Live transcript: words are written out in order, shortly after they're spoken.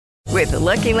With the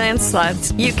Lucky Land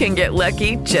Slots, you can get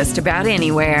lucky just about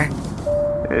anywhere.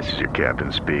 This is your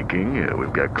captain speaking.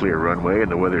 We've got clear runway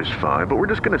and the weather's fine, but we're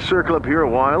just going to circle up here a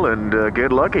while and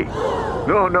get lucky.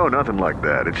 No, nothing like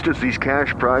that. It's just these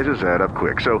cash prizes add up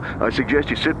quick. So I suggest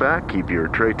you sit back, keep your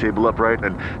tray table upright,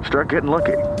 and start getting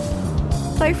lucky.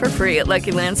 Play for free at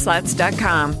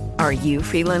LuckyLandSlots.com. Are you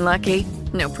feeling lucky?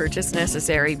 No purchase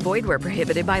necessary. Void where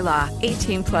prohibited by law.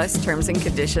 18 plus terms and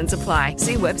conditions apply.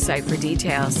 See website for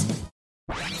details.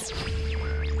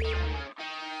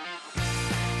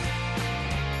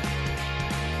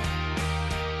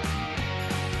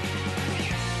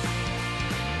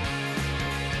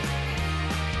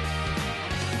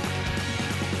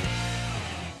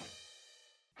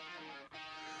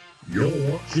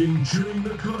 You're watching Chewing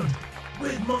the Cud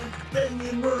with Mike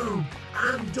Benyon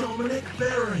and Dominic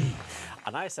Berry.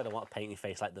 And I said I want to paint your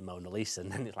face like the Mona Lisa,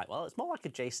 and then it's like, well, it's more like a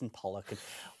Jason Pollock. And,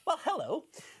 well, hello.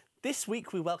 This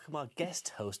week we welcome our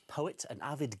guest host, poet and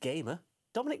avid gamer,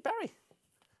 Dominic Berry.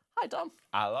 Hi, Dom.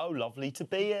 Hello, lovely to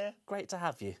be here. Great to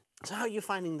have you. So how are you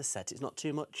finding the set? It's not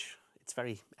too much. It's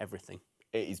very everything.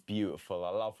 It is beautiful. I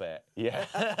love it. Yeah,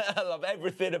 I love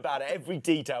everything about it. Every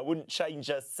detail. I wouldn't change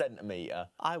a centimetre.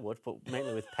 I would, but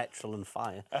mainly with petrol and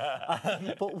fire.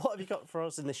 But what have you got for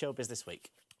us in the showbiz this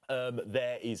week?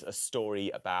 There is a story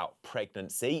about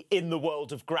pregnancy in the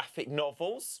world of graphic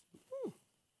novels.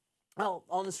 Well,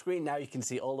 on the screen now you can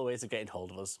see all the ways of getting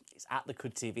hold of us. It's at The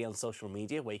Cud TV on social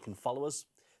media where you can follow us,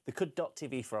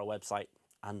 thecud.tv for our website,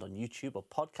 and on YouTube or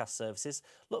podcast services,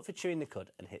 look for Chewing the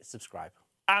Cud and hit subscribe.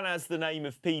 And as the name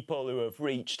of people who have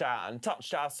reached out and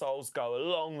touched our souls go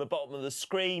along the bottom of the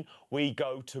screen, we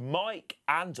go to Mike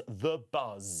and the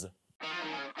Buzz.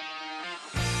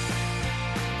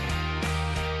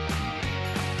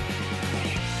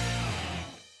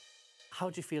 How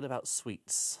do you feel about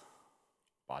sweets?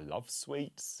 I love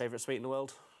sweets. Favourite sweet in the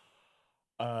world?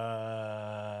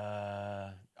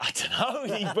 I don't know.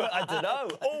 But I don't know.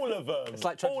 All of them. It's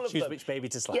like trying to choose which baby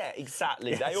to slap. Yeah,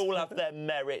 exactly. Yes. They all have their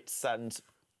merits and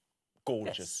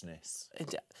gorgeousness.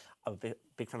 Yes. I'm a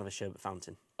big fan of a sherbet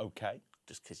fountain. Okay.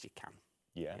 Just because you can.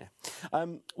 Yeah.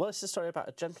 Well, it's a story about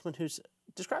a gentleman who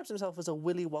describes himself as a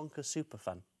Willy Wonka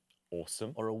superfan.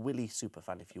 Awesome. Or a Willy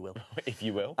superfan, if you will. If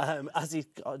you will. As he's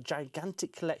got a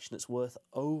gigantic collection that's worth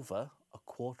over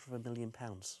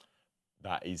 £250,000.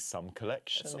 That is some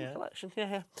collection. Collection,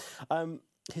 yeah.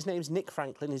 His name's Nick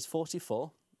Franklin. He's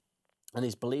 44, and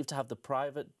he's believed to have the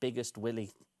private biggest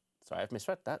Willy. Sorry, I've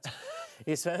misread that.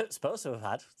 He's supposed to have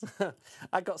had.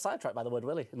 I got sidetracked by the word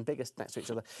Willy and biggest next to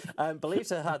each other. Believed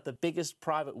to have had the biggest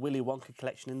private Willy Wonka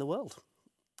collection in the world.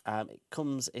 It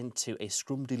comes into a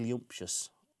scrumdiddlyumptious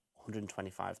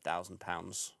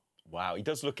 £125,000. Wow, he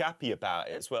does look happy about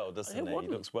it as well, doesn't he? He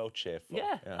looks well cheerful.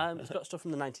 Yeah. He's got stuff from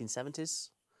the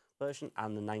 1970s version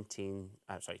and the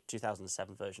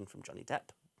 2007 version from Johnny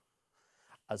Depp,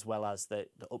 as well as the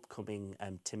upcoming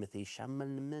Timothy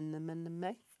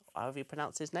Chalamet, however you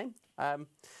pronounce his name.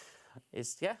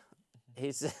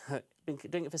 He's been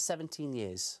doing it for 17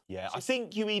 years. Yeah, I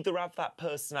think you either have that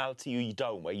personality or you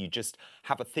don't, where you just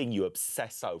have a thing you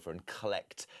obsess over and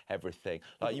collect everything.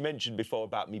 Like you mentioned before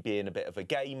about me being a bit of a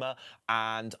gamer,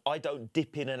 and I don't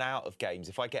dip in and out of games.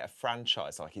 If I get a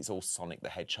franchise, like it's all Sonic the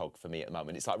Hedgehog for me at the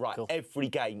moment. It's like, right, cool. Every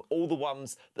game, all the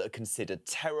ones that are considered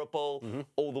terrible,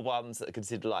 all the ones that are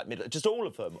considered like middle, just all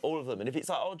of them. And if it's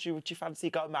like, oh, would you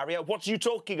fancy going Mario? What are you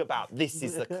talking about? This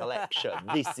is the collection.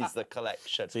 This is the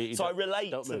collection. So I relate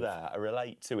to that. I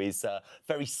relate to his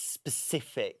very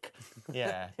specific,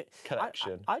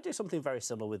 collection. I do something very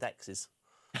similar with X's.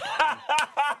 And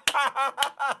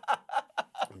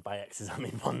by X's, I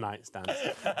mean one night stands.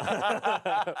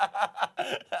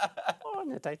 Or in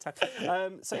the daytime.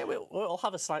 We'll all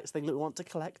have a slight thing that we want to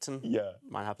collect, and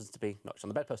mine happens to be notched on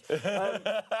the bedpost.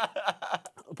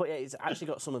 But yeah, it's actually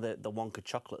got some of the Wonka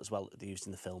chocolate as well that they used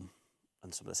in the film,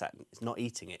 and some of the set. It's not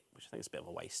eating it, which I think is a bit of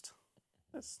a waste.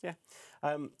 So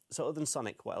other than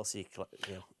Sonic, what else are you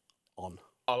on?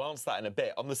 I'll answer that in a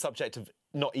bit. On the subject of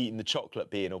not eating the chocolate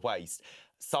being a waste,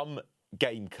 some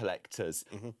game collectors,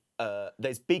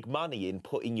 there's big money in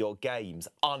putting your games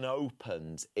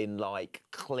unopened in like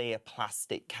clear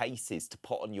plastic cases to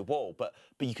put on your wall, but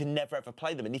you can never ever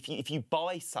play them. And if you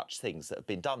buy such things that have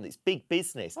been done, it's big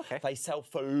business. Okay. They sell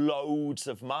for loads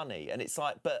of money, and it's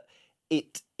like, but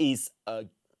it is a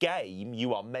game,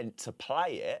 you are meant to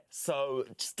play it, so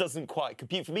it just doesn't quite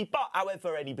compute for me. But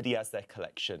however anybody has their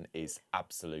collection is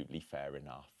absolutely fair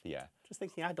enough. Yeah. Just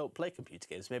thinking, I don't play computer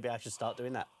games. Maybe I should start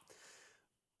doing that.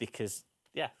 Because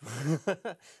the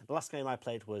last game I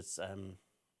played was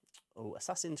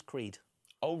Assassin's Creed.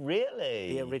 Oh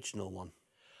really? The original one.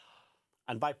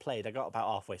 And by played, I got about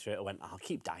halfway through it and went, I'll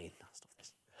keep dying. Stuff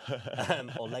this.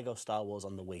 Or Lego Star Wars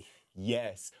on the Wii.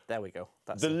 Yes. There we go.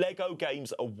 That's The it. Lego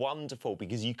games are wonderful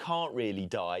because you can't really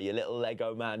die. Your little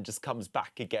Lego man just comes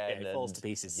back again. Yeah, it falls to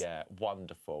pieces. Yeah,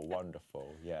 wonderful,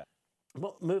 wonderful, yeah.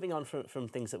 Well, moving on from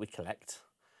things that we collect,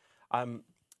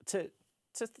 to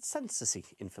census-y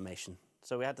information.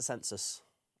 So we had the census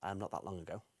not that long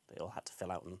ago. They all had to fill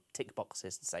out and tick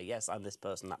boxes and say, yes, I'm this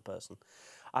person, that person.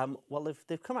 Well,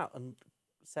 they've come out and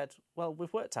said, well,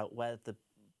 we've worked out where the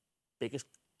biggest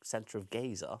centre of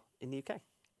gays are in the UK.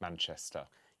 Manchester.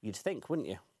 You'd think, wouldn't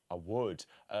you? I would.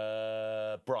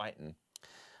 Brighton.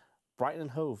 Brighton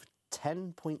and Hove,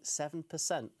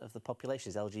 10.7% of the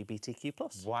population is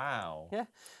LGBTQ+. Wow. Yeah.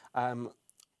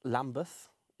 Lambeth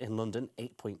in London,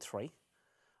 8.3%.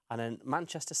 And then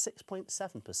Manchester,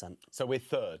 6.7%. So we're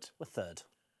third. We're third.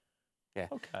 Yeah.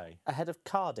 Okay. Ahead of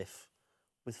Cardiff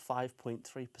with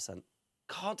 5.3%.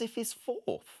 Cardiff is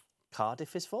fourth.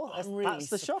 Cardiff is fourth. I'm really That's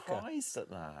the shocker. surprised at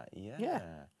that. Yeah. Yeah.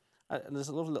 And there's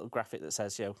a lovely little graphic that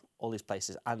says, all these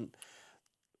places. And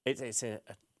it's a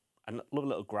lovely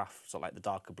little graph, sort of like the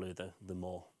darker blue, the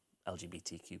more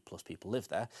LGBTQ plus people live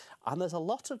there. And there's a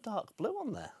lot of dark blue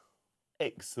on there.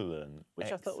 Excellent.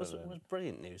 Which I thought was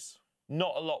brilliant news.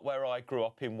 Not a lot where I grew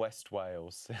up in West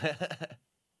Wales.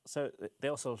 So they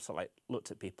also sort of like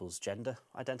looked at people's gender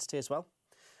identity as well.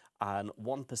 And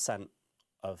 1%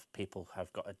 of people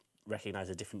have got to recognise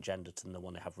a different gender than the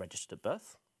one they have registered at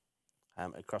birth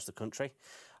across the country.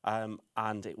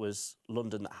 And it was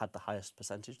London that had the highest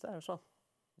percentage there as well.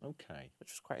 Okay.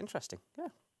 Which was quite interesting, yeah.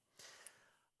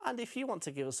 And if you want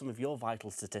to give us some of your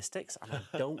vital statistics, and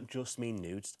I don't just mean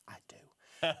nudes, I do,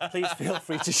 please feel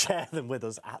free to share them with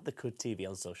us at The Cud TV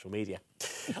on social media.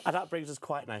 And that brings us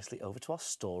quite nicely over to our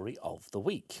story of the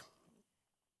week.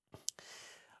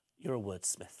 You're a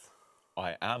wordsmith.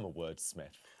 I am a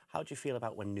wordsmith. How do you feel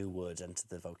about when new words enter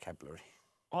the vocabulary?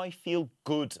 I feel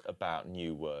good about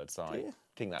new words. Do I you?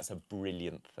 think that's a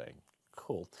brilliant thing.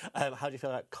 Cool. How do you feel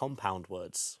about compound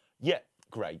words? Yeah,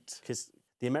 great. Because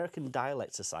the American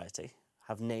Dialect Society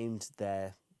have named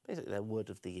basically their word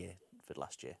of the year for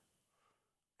last year.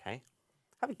 Okay?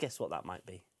 Have a guess what that might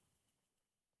be.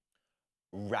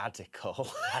 Radical.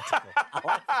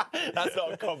 Radical. That's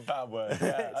not a compound word.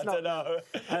 Yeah, I don't know.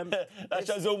 That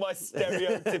shows all my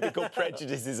stereotypical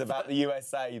prejudices about the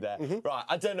USA there. Right,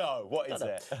 I don't know. What is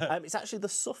it? It's actually the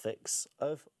suffix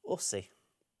of ussy.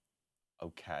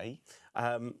 Okay.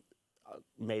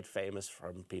 Made famous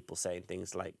from people saying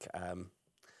things like,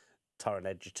 Taron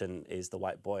Egerton is the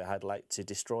white boy I'd like to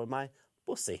destroy my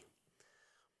bussy,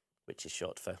 which is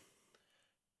short for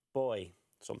boy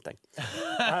something.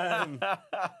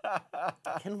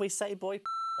 Can we say boy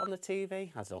on the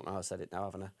TV? I don't know. I said it now,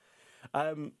 haven't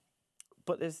I?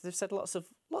 But they've said lots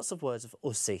of words of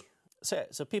ussy.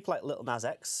 So people like Little Nas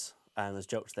X has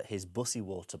joked that his bussy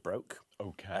water broke.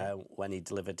 Okay. When he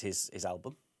delivered his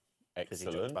album. Because he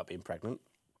joked Excellent. about being pregnant.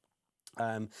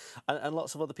 And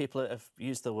lots of other people have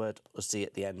used the word ussy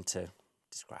at the end to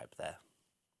describe their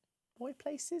boy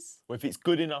places. Well, if it's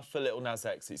good enough for Little Nas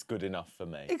X, it's good enough for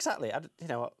me. Exactly.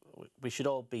 We should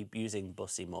all be using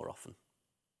bussy more often.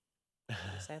 Can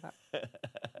I say that?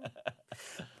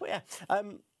 But yeah,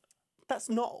 that's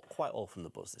not quite all from the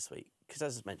buzz this week. Because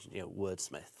as I mentioned,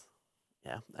 wordsmith.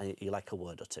 Yeah, and you like a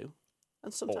word or two.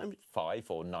 And sometimes... Or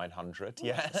 5 or 900,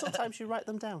 yeah. Sometimes you write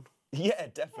them down. Yeah,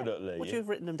 definitely. Would you have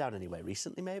written them down anyway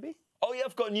recently, maybe? Oh, yeah,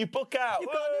 I've got a new book out. You've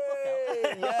got a new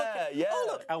book out. Yeah, yeah. Oh,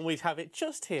 look, and we have it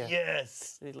just here.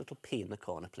 Yes. A little P in the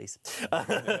corner, please.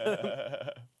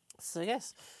 So,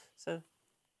 yes. So,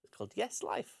 it's called Yes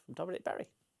Life from Dominic Berry.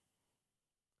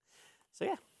 So,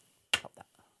 yeah. Pop that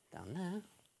down there.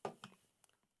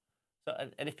 So,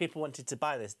 and if people wanted to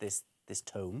buy this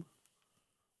tome,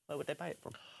 where would they buy it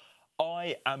from?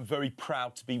 I am very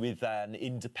proud to be with an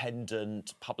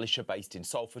independent publisher based in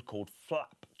Salford called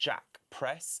Flapjack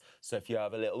Press. So if you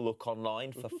have a little look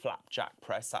online for Flapjack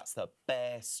Press, that's the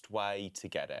best way to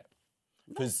get it.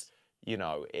 Because,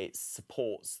 it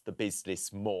supports the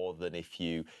business more than if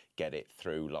you get it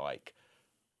through, like...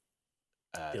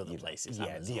 the other places,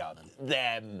 Yeah, Amazon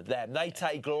them. They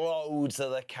take loads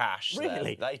of the cash.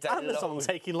 Really? They take Amazon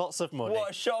taking lots of money.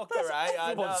 What a shocker, eh?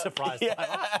 Everyone's surprised by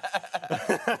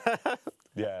that.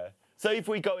 Yeah. So if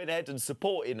we go ahead and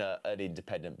supporting an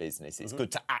independent business, it's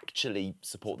good to actually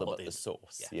support them at the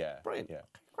source. Yeah. Brilliant. Yeah.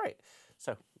 Okay, great.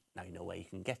 So now you know where you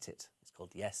can get it. It's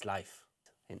called Yes Life.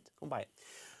 Hint. Come buy it.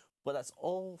 Well, that's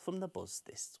all from the buzz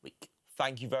this week.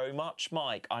 Thank you very much,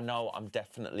 Mike. I know I'm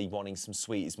definitely wanting some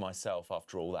sweeties myself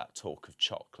after all that talk of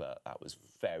chocolate. That was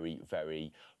very,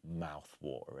 very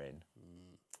mouth-watering.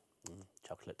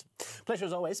 Chocolate. Pleasure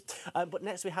as always. But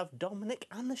next we have Dominic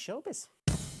and the Showbiz.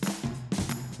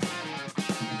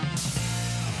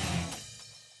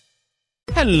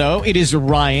 Hello, it is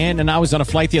Ryan, and I was on a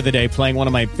flight the other day playing one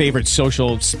of my favorite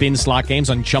social spin slot games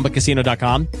on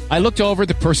ChumbaCasino.com. I looked over at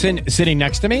the person sitting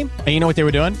next to me, and you know what they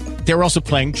were doing? They were also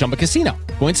playing Chumba Casino.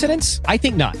 Coincidence? I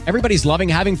think not. Everybody's loving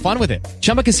having fun with it.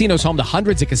 Chumba Casino is home to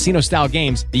hundreds of casino-style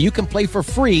games that you can play for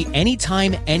free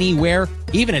anytime, anywhere,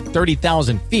 even at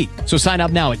 30,000 feet. So sign up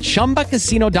now at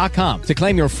ChumbaCasino.com to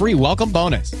claim your free welcome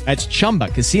bonus. That's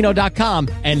ChumbaCasino.com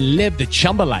and live the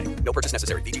Chumba life. No purchase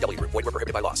necessary. VGW Group. Void where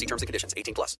prohibited by law. See terms and conditions.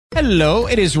 18+. Hello,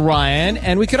 it is Ryan,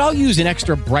 and we could all use an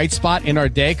extra bright spot in our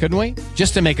day, couldn't we?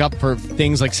 Just to make up for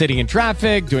things like sitting in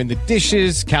traffic, doing the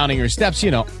dishes, counting your steps,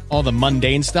 you know, all the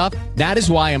mundane stuff. That is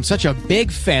why I'm such a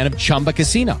big fan of Chumba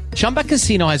Casino. Chumba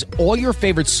Casino has all your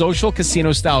favorite social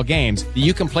casino-style games that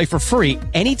you can play for free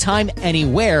anytime,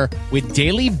 anywhere with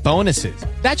daily bonuses.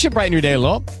 That should brighten your day a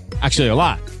little. Actually, a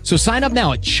lot. So sign up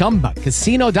now at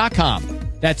ChumbaCasino.com.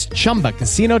 That's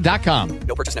ChumbaCasino.com.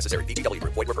 No purchase necessary. VGW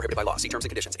Group. Void where prohibited by law. See terms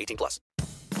and conditions. 18+.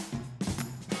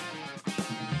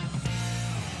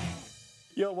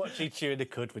 You're watching Chewing the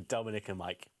Cud with Dominic and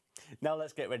Mike. Now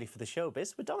let's get ready for the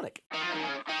Showbiz with Dominic.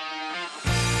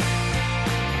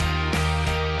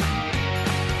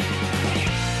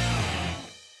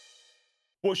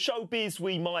 Well, showbiz,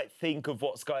 we might think of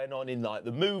what's going on in like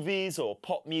the movies or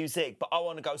pop music, but I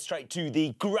want to go straight to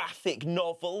the graphic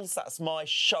novels. That's my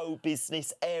show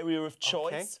business area of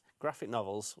choice. Okay. Graphic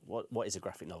novels. What is a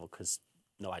graphic novel? Because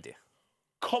no idea.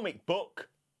 Comic book,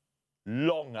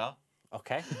 longer.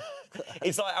 Okay.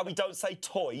 It's like how we don't say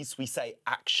toys, we say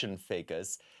action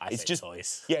figures. It's say just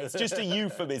toys. Yeah, it's just a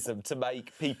euphemism to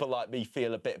make people like me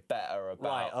feel a bit better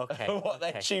about what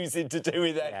they're choosing to do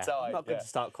with their time. I'm not going to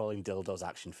start calling dildos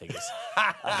action figures.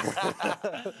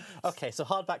 Okay, so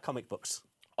hardback comic books.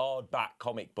 Hardback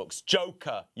comic books.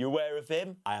 Joker, you aware of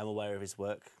him? I am aware of his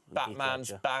work.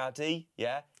 Batman's baddie,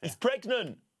 yeah. He's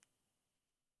pregnant.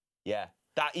 Yeah.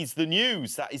 That is the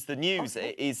news. That is the news. Okay.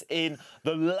 It is in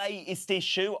the latest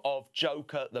issue of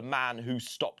Joker, the Man Who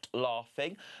Stopped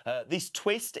Laughing. This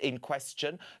twist in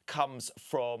question comes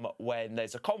from when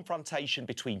there's a confrontation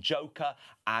between Joker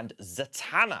and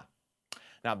Zatanna.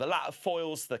 Now, the latter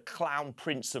foils the clown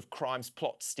prince of crime's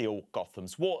plot to steal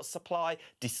Gotham's water supply.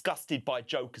 Disgusted by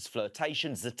Joker's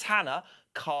flirtation, Zatanna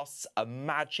casts a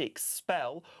magic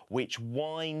spell which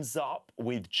winds up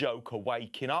with Joker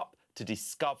waking up to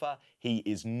discover he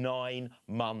is 9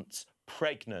 months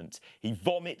pregnant. He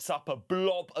vomits up a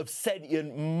blob of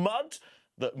sentient mud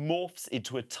that morphs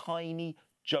into a tiny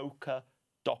Joker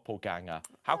doppelganger.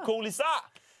 How cool is that?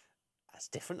 That's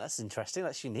different, that's interesting,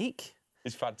 that's unique.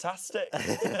 It's fantastic.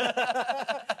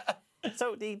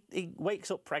 So he wakes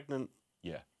up pregnant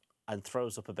and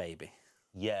throws up a baby.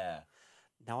 Yeah.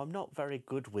 Now, I'm not very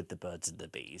good with the birds and the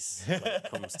bees when it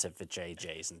comes to the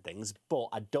JJs and things, but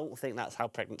I don't think that's how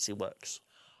pregnancy works.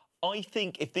 I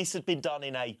think if this had been done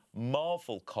in a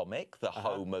Marvel comic, the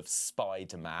home of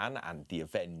Spider-Man and the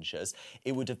Avengers,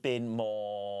 it would have been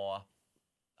more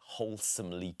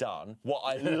wholesomely done. What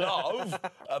I love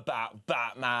about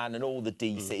Batman and all the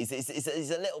DC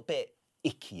is a little bit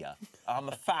ickier. I'm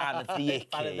a fan of the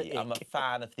icky. I'm a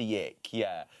fan of the ick,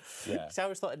 yeah. So I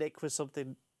always thought an ick was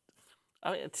something...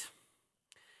 I mean, it's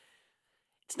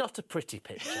not a pretty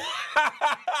picture.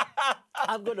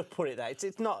 I'm going to put it there.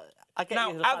 It's not... I get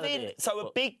you,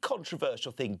 a big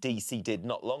controversial thing DC did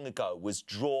not long ago was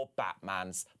draw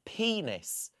Batman's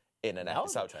penis in an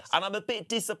episode. And I'm a bit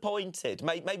disappointed.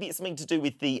 Maybe it's something to do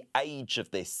with the age of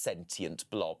this sentient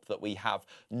blob, that we have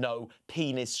no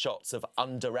penis shots of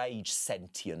underage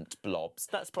sentient blobs.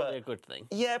 That's probably a good thing.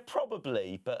 Yeah,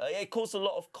 probably. But it caused a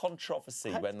lot of controversy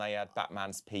when they had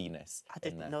Batman's penis. I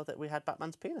didn't know that we had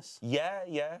Batman's penis.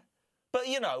 Yeah. But,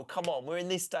 you know, come on, we're in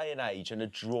this day and age and a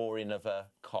drawing of a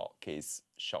cock is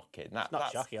shocking. It's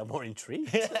not shocking, I'm more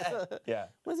intrigued. Yeah.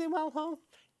 Was he well hung?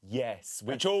 Yes,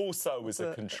 which also was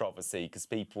a controversy because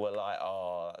people were like,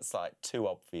 oh, that's like too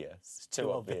obvious. It's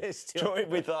too obvious. Draw it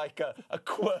with like a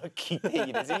quirky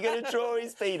penis. Are you going to draw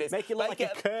his penis? Make it look like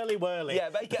a curly-whirly. Yeah,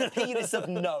 make it a penis of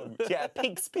note. Yeah, a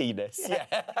pig's penis. Yeah.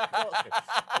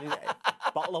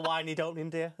 Bottle of wine you don't need,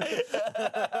 dear.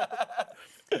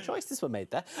 Choices were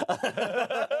made there.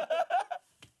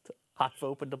 I've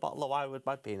opened a bottle of wine with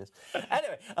my penis.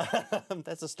 Anyway,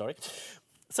 there's a story.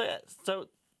 So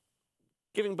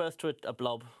giving birth to a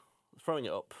blob, throwing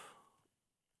it up,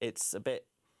 it's a bit...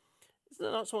 Is there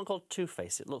not someone called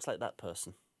Two-Face? It looks like that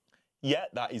person. Yeah,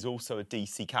 that is also a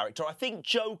DC character. I think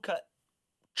Joker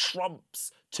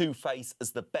trumps Two-Face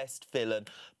as the best villain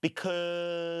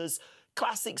because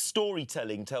classic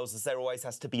storytelling tells us there always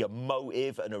has to be a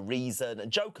motive and a reason,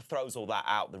 and Joker throws all that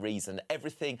out the window.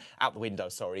 Everything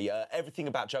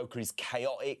about Joker is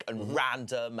chaotic and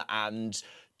random and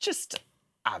just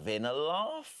having a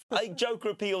laugh. I think Joker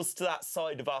appeals to that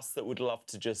side of us that would love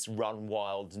to just run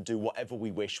wild and do whatever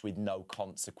we wish with no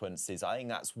consequences. I think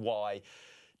that's why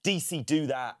DC do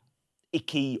that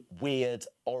icky, weird,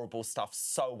 horrible stuff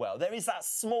so well. There is that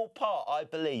small part, I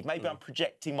believe, maybe I'm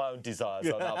projecting my own desires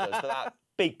on others, but that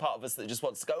big part of us that just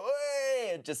wants to go,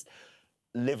 "Hey!" and just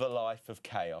live a life of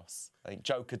chaos. I think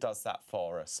Joker does that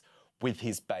for us with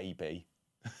his baby.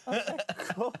 Okay,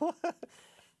 cool.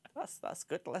 That's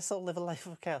good. Let's all live a life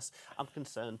of chaos. I'm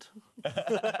concerned.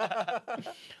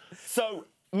 So,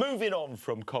 moving on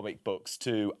from comic books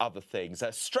to other things.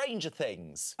 Stranger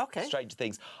Things. Okay. Stranger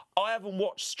Things. I haven't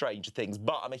watched Stranger Things,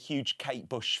 but I'm a huge Kate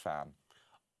Bush fan.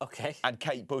 Okay. And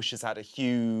Kate Bush has had a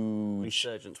huge...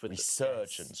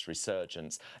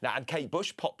 Resurgence. Now, and Kate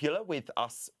Bush, popular with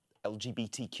us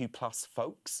LGBTQ plus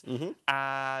folks.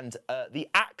 And the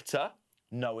actor,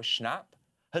 Noah Schnapp,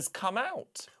 has come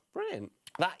out. Brilliant.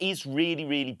 That is really,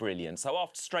 really brilliant. So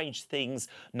after Strange Things,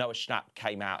 Noah Schnapp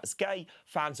came out as gay.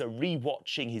 Fans are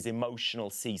rewatching his emotional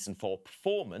season 4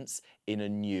 performance in a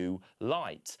new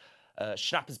light.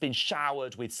 Schnapp has been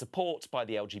showered with support by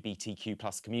the LGBTQ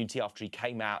plus community after he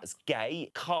came out as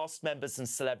gay. Cast members and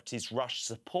celebrities rushed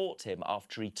to support him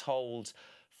after he told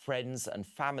friends and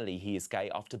family he is gay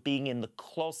after being in the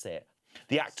closet.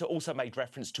 The actor also made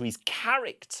reference to his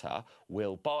character,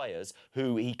 Will Byers,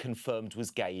 who he confirmed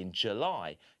was gay in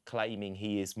July, claiming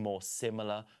he is more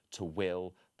similar to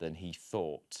Will than he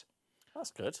thought.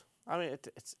 That's good. I mean,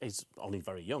 he's only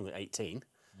very young, at 18.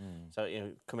 So,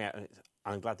 coming out,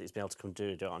 I'm glad that he's been able to come do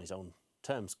it on his own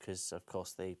terms because, of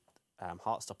course, the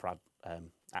Heartstopper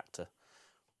actor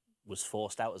was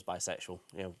forced out as bisexual,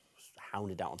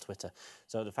 hounded out on Twitter.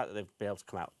 So the fact that they've been able to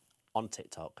come out on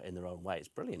TikTok in their own way is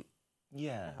brilliant.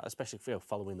 Yeah. Especially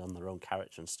following on their own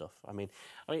character and stuff. I mean,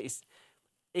 he's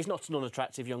not an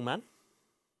unattractive young man.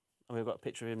 I mean, we've got a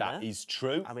picture of him there. That is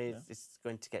true. I mean, it's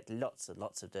going to get lots and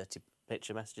lots of dirty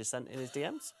picture messages sent in his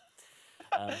DMs.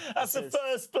 That's the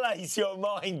first place your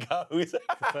mind goes. The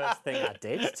first thing I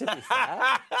did, to be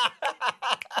fair.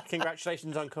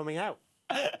 Congratulations on coming out.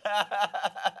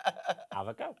 Have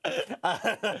a go.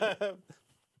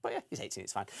 But yeah, he's 18,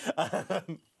 it's fine.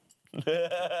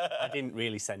 I didn't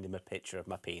really send him a picture of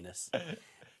my penis.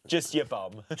 Just your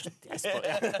bum. Yes, but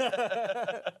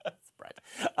spread.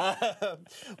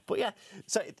 But yeah,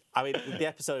 so I mean, the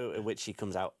episode in which he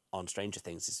comes out on Stranger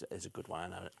Things is a good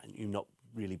one. And you've not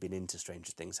really been into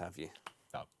Stranger Things, have you?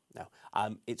 No.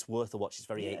 It's worth a watch. It's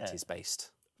very 80s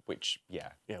based. Which is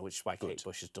why Kate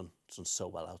Bush has done so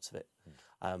well out of it.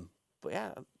 But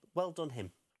yeah, well done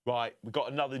him. Right, we've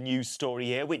got another news story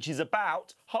here, which is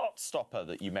about Heartstopper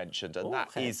that you mentioned, and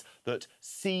that is that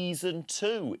Season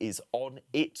 2 is on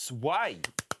its way.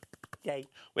 Yay.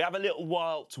 We have a little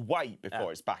while to wait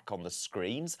before it's back on the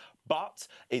screens, but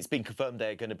it's been confirmed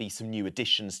there are going to be some new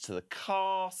additions to the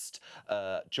cast,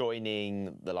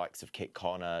 joining the likes of Kit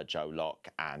Connor, Joe Locke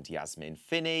and Yasmin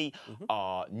Finney,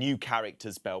 are new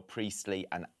characters Belle Priestley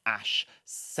and Ash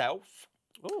Self.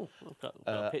 Oh, I've got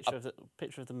a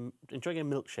picture of them enjoying a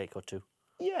milkshake or two.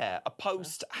 Yeah, a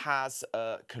post has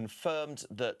confirmed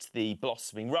that the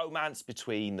blossoming romance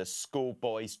between the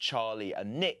schoolboys Charlie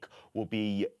and Nick will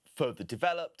be further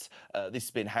developed. This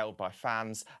has been hailed by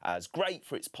fans as great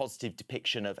for its positive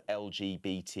depiction of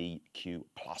LGBTQ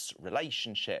plus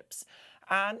relationships.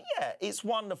 And yeah, it's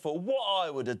wonderful. What I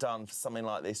would have done for something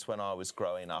like this when I was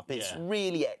growing up. It's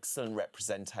really excellent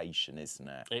representation, isn't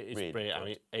it? It's really brilliant. good. I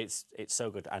mean, it's so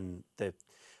good. And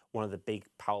one of the big,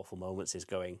 powerful moments is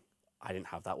going, I didn't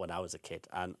have that when I was a kid.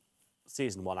 And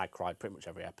season 1, I cried pretty much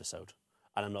every episode.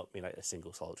 And I'm not mean like a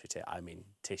single solitary tear. I mean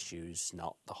tissues,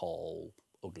 not the whole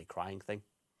ugly crying thing.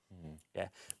 Yeah,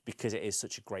 because it is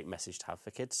such a great message to have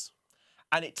for kids.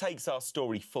 And it takes our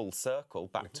story full circle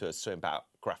back to us about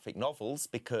graphic novels,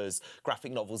 because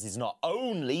graphic novels is not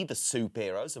only the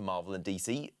superheroes of Marvel and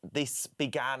DC. This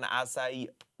began as a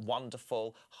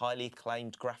wonderful, highly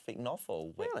acclaimed graphic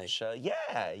novel. Which, Really?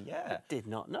 Yeah. I did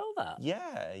not know that.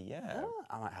 Yeah. Oh,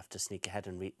 I might have to sneak ahead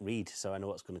and read so I know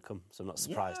what's going to come. So I'm not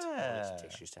surprised. Yeah. It's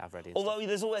tissues to have ready. And Although stuff.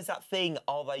 there's always that thing,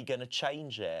 are they going to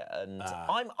change it? And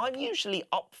I'm usually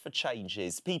up for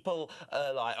changes. People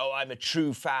are like, oh, I'm a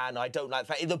true fan. I don't like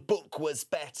the fact the book was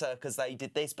better because they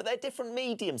did this. But they're different mediums.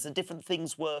 mediums and different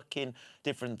things work in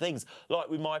different things. Like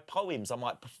with my poems, I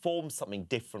might perform something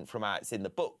different from how it's in the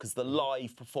book because the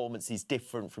live performance is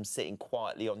different from sitting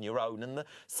quietly on your own. And the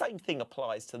same thing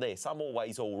applies to this. I'm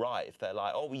always all right if they're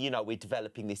like, oh, you know, we're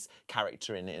developing this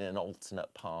character in an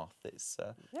alternate path. It's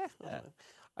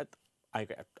I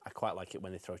agree. I quite like it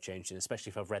when they throw change in,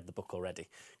 especially if I've read the book already,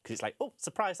 because it's like, oh,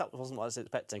 surprise, that wasn't what I was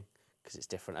expecting, because it's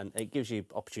different, and it gives you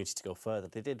opportunity to go further.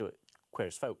 They did do it Queer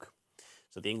as Folk.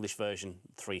 So the English version,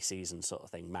 3 seasons sort of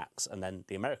thing, max. And then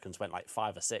the Americans went like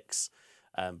 5 or 6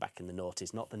 back in the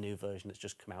noughties. Not the new version that's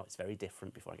just come out. It's very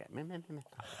different before I get meh.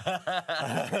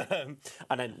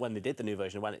 And then when they did the new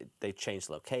version, they changed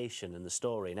the location and the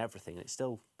story and everything, and it's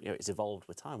still, you know, it's evolved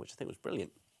with time, which I think was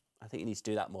brilliant. I think you need to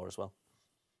do that more as well.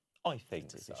 I think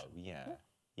so, yeah.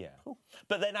 Cool.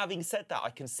 But then having said that, I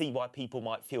can see why people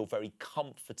might feel very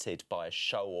comforted by a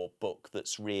show or book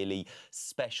that's really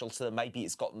special to them. Maybe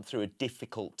it's got them through a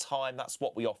difficult time. That's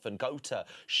what we often go to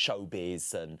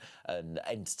showbiz and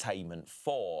entertainment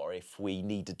for, if we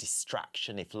need a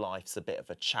distraction, if life's a bit of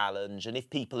a challenge, and if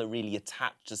people are really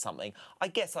attached to something. I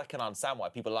guess I can understand why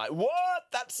people are like, what?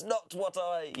 That's not what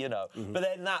I, you know. But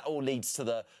then that all leads to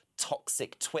the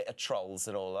toxic Twitter trolls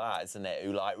and all that, isn't it?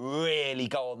 Who like really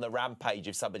go on the rampage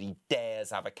if somebody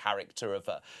dares have a character of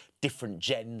a different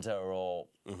gender or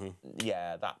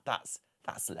that's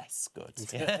less good.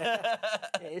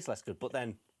 It is less good. But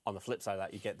then on the flip side of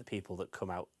that, you get the people that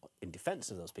come out in defence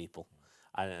of those people,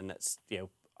 and that's, you know,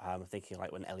 I'm thinking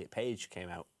like when Elliot Page came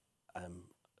out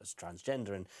as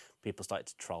transgender and people started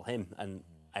to troll him, and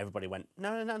everybody went,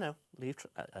 no, leave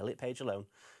Elliot Page alone.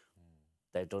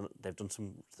 They've done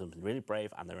something really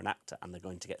brave, and they're an actor, and they're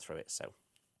going to get through it. So,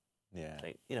 yeah,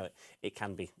 you know, it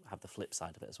can have the flip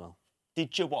side of it as well.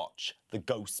 Did you watch the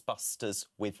Ghostbusters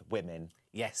with women?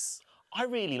 Yes, I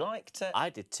really liked it. I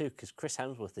did too, because Chris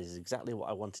Hemsworth is exactly what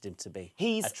I wanted him to be.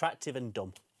 He's attractive and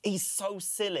dumb. He's so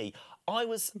silly.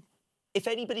 If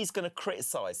anybody's going to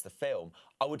criticise the film,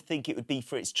 I would think it would be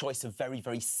for its choice of very,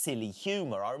 very silly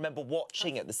humour. I remember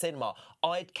watching at the cinema.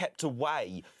 I'd kept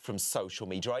away from social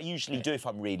media. I usually do if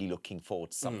I'm really looking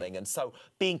forward to something. And so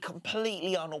being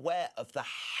completely unaware of the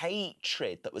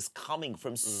hatred that was coming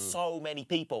from so many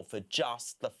people for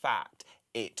just the fact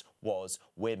it was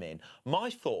women. My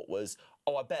thought was,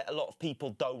 oh, I bet a lot of people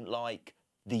don't like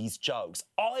these jokes.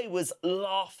 I was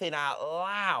laughing out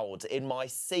loud in my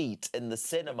seat in the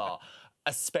cinema,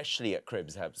 especially at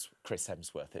Chris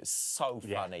Hemsworth. It was so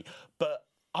funny. But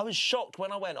I was shocked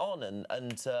when I went on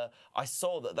and I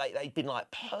saw that they'd been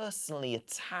like personally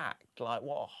attacked. Like,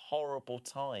 what a horrible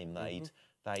time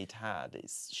they'd had.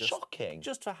 It's shocking.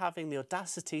 Just for having the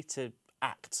audacity to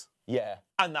act. Yeah.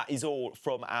 And that is all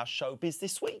from our showbiz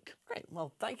this week. Great.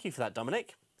 Well, thank you for that,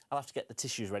 Dominic. I'll have to get the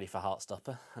tissues ready for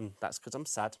Heartstopper, and that's because I'm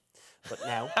sad. But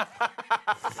now,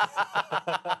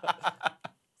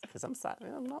 because I'm sad,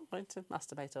 I'm not going to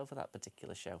masturbate over that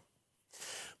particular show.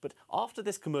 But after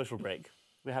this commercial break,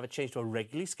 we have a change to our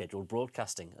regularly scheduled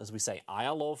broadcasting as we say I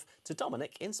love to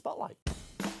Dominic in Spotlight.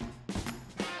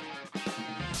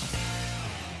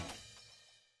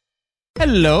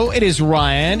 Hello, it is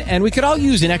Ryan, and we could all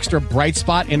use an extra bright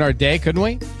spot in our day, couldn't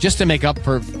we? Just to make up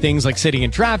for things like sitting in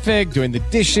traffic, doing the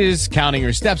dishes, counting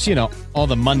your steps, you know, all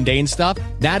the mundane stuff.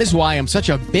 That is why I'm such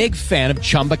a big fan of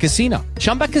Chumba Casino.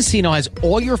 Chumba Casino has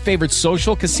all your favorite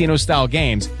social casino-style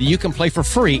games that you can play for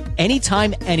free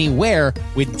anytime, anywhere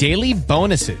with daily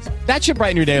bonuses. That should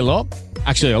brighten your day a little.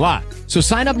 Actually, a lot. So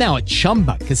sign up now at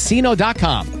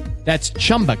ChumbaCasino.com. That's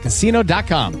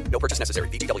ChumbaCasino.com. No purchase necessary.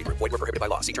 VGW Group. Void where prohibited by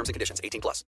law. See terms and conditions.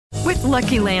 18+. With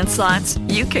Lucky Land Slots,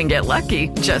 you can get lucky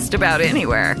just about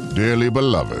anywhere. Dearly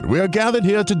beloved, we are gathered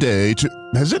here today to...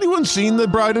 Has anyone seen the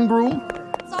bride and groom?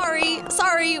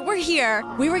 Sorry, we're here.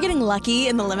 We were getting lucky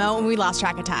in the limo and we lost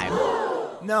track of time.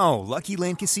 No, Lucky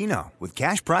Land Casino, with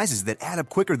cash prizes that add up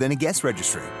quicker than a guest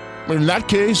registry. In that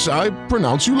case, I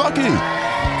pronounce you lucky.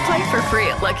 Play for free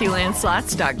at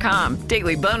LuckyLandSlots.com.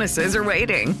 Daily bonuses are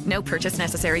waiting. No purchase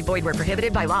necessary. Void where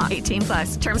prohibited by law.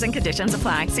 18+. Terms and conditions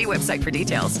apply. See website for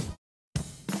details.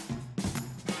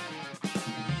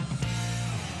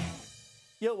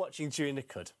 You're watching Chewing the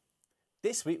Cud.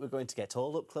 This week we're going to get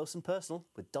all up close and personal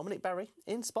with Dominic Berry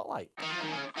in Spotlight.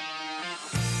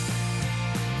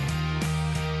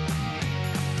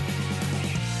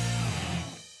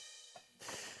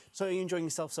 So are you enjoying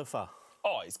yourself so far?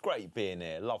 Oh, it's great being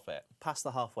here. Love it. Past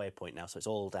the halfway point now, so it's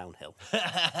all downhill.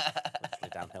 Literally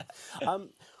downhill.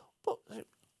 But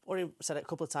already said it a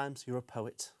couple of times, you're a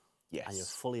poet. Yes. And you're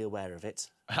fully aware of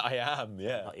it. I am,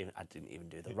 yeah. I didn't even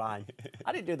do the rhyme.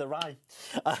 I didn't do the rhyme.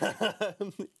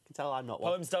 You can tell I'm not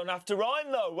one. Poems don't have to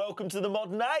rhyme, though. Welcome to the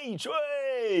modern age.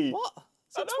 Whey! What?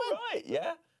 I know, right?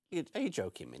 Yeah. Are you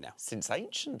joking me now? Since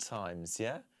ancient times,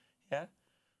 yeah.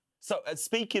 So,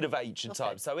 speaking of ancient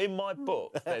times, so in my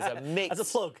book, there's a mix. As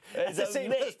a plug. There's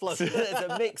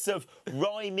a mix of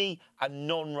rhymey and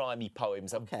non-rhymey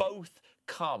poems, and both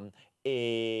come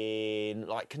in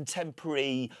like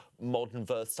contemporary modern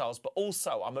verse styles, but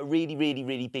also I'm a really, really,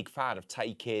 really big fan of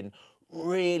taking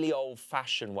really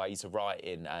old-fashioned ways of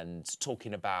writing and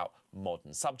talking about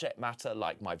modern subject matter,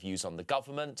 like my views on the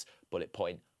government, bullet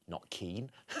point, not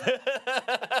keen.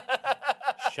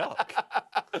 Shock.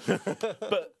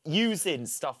 But using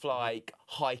stuff like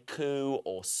haiku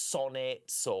or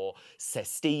sonnets or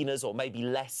sestinas or maybe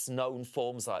less known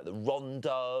forms like the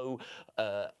rondo.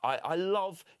 I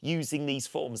love using these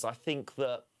forms. I think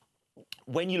that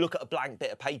when you look at a blank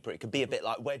bit of paper, it can be a bit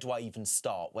like, where do I even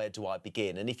start? Where do I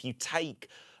begin? And if you take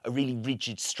a really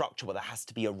rigid structure where there has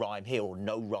to be a rhyme here or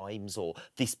no rhymes or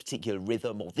this particular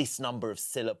rhythm or this number of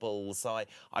syllables, I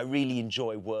really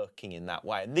enjoy working in that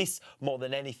way. And this, more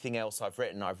than anything else I've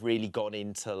written, I've really gone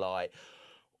into like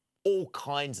all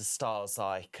kinds of styles,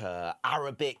 like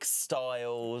Arabic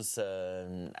styles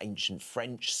and ancient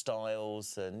French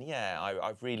styles. And yeah,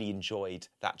 I've really enjoyed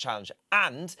that challenge.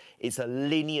 And it's a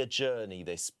linear journey,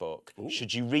 this book. Ooh.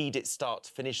 Should you read it start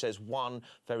to finish, there's one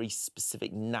very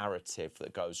specific narrative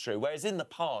that goes through. Whereas in the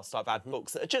past, I've had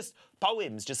books that are just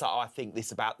poems, just like, oh, I think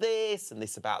this about this and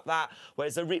this about that.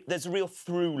 Whereas there's a real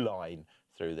through line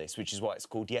through this, which is why it's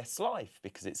called Yes Life,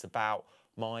 because it's about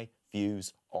my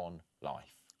views on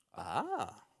life.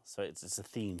 Ah, so it's a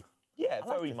theme. Yeah,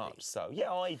 very much so.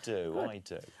 Yeah, I do. Good. I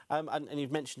do. And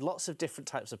you've mentioned lots of different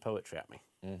types of poetry at me.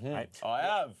 Right? I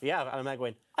have. Yeah, and I'm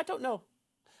going, I don't know.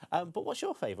 But what's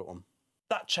your favourite one?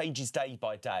 That changes day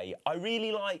by day. I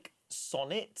really like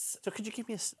sonnets. So could you give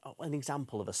me an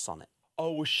example of a sonnet?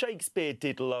 Oh, well, Shakespeare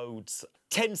did loads.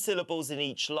 10 syllables in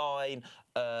each line,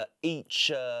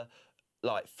 each...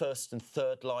 like first and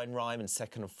third line rhyme and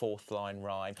second and fourth line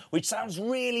rhyme, which sounds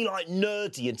really like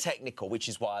nerdy and technical, which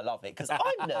is why I love it, because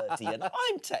I'm nerdy and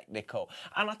I'm technical.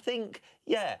 And I think,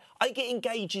 yeah, I think it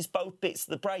engages both bits of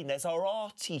the brain. There's our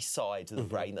arty side of the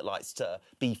brain that likes to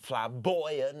be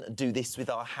flamboyant and do this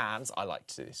with our hands. I like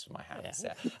to do this with my hands,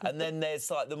 yeah. And then there's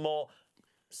like the more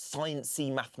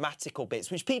sciencey mathematical bits,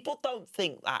 which people don't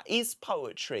think that is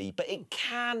poetry, but it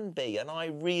can be, and I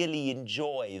really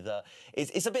enjoy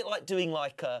it's a bit like doing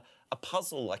like a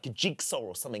puzzle, like a jigsaw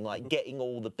or something, like getting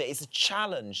all the bits. It's a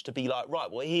challenge to be like, right,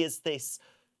 well, here's this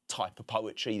type of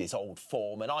poetry, this old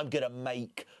form, and I'm going to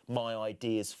make my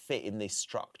ideas fit in this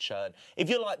structure. And if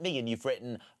you're like me and you've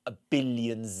written a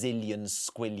billion, zillion,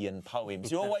 squillion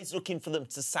poems, you're always looking for them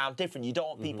to sound different. You don't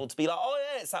want people to be like, oh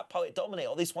yeah, it's that poet Dominic,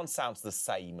 or this one sounds the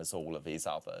same as all of his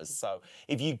others. So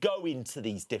if you go into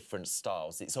these different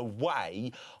styles, it's a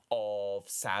way of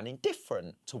sounding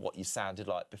different to what you sounded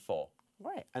like before.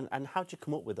 Right, and how do you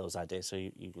come up with those ideas? So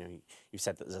you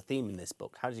said that there's a theme in this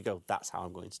book. How did you go, that's how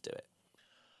I'm going to do it?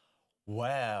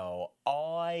 Well,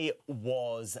 I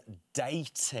was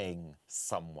dating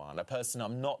someone, a person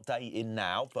I'm not dating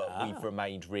now, but we've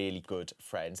remained really good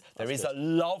friends. There is a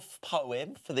love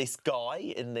poem for this guy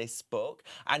in this book,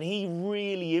 and he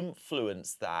really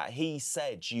influenced that. He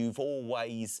said, you've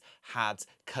always had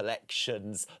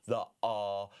collections that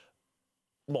are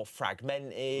more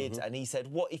fragmented, and he said,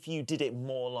 what if you did it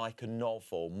more like a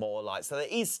novel, more like, so there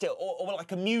is still, or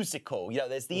like a musical,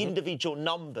 there's the individual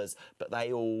numbers, but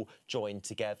they all join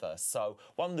together. So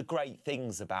one of the great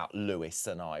things about Lewis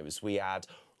and I was we had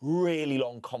really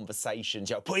long conversations,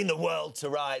 putting the world to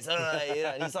rights,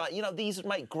 and he's like, these would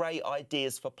make great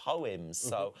ideas for poems.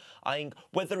 So I think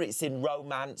whether it's in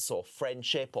romance or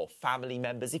friendship or family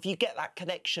members, if you get that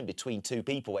connection between two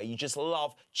people where you just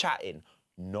love chatting,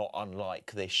 not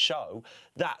unlike this show,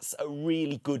 that's a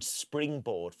really good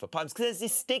springboard for poems. Because there's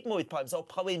this stigma with poems. Oh,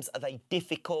 poems, are they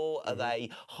difficult? Are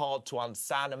they hard to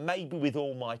understand? And maybe with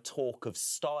all my talk of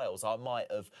styles, I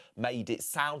might have made it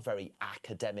sound very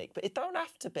academic. But it don't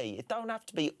have to be. It don't have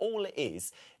to be. All it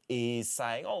is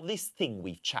saying, oh, this thing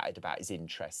we've chatted about is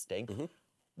interesting.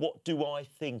 What do I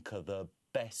think are the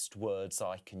best words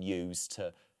I can use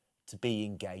to be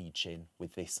engaging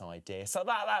with this idea? So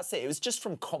that's it. It was just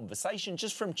from conversation,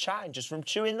 just from chatting, just from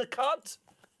chewing the cud.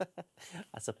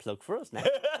 That's a plug for us now.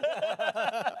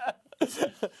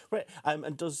 Right.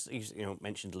 And does,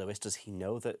 mentioned Lewis, does he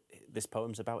know that this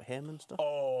poem's about him and stuff?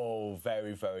 Oh,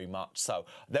 very, very much so.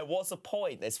 There was a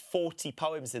point, there's 40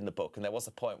 poems in the book, and there was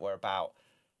a point where about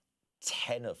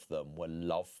 10 of them were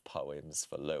love poems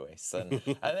for Lewis. And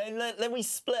then we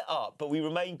split up, but we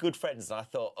remained good friends. And I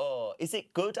thought, oh, is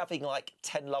it good having like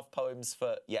 10 love poems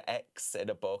for your ex in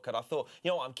a book? And I thought, you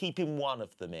know what, I'm keeping one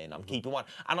of them in. I'm keeping one.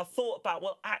 And I thought about,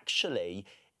 well, actually,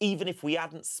 even if we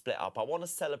hadn't split up, I want to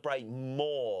celebrate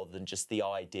more than just the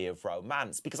idea of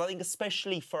romance. Because I think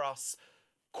especially for us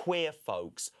queer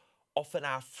folks, often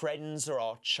our friends are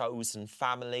our chosen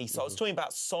family. So I was talking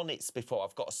about sonnets before.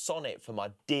 I've got a sonnet for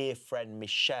my dear friend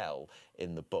Michelle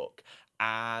in the book.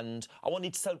 And I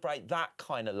wanted to celebrate that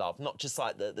kind of love, not just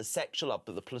like the sexual love,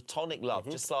 but the platonic love.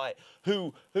 Just like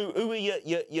who are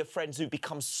your friends who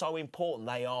become so important?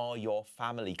 They are your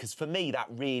family. Because for me, that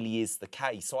really is the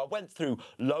case. So I went through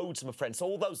loads of my friends. So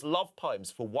all those love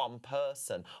poems for one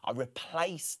person, I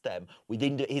replaced them with,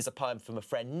 here's a poem for my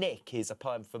friend Nick, here's a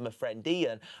poem for my friend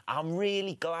Ian. I'm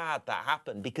really glad that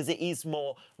happened because it is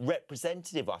more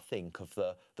representative, I think, of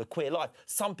the queer life.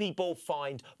 Some people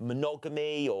find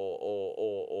monogamy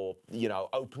or you know,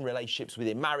 open relationships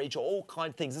within marriage or all kind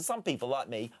of things. And some people, like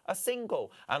me, are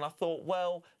single. And I thought,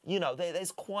 well, you know,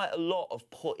 there's quite a lot of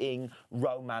putting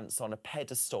romance on a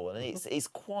pedestal. And it's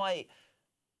quite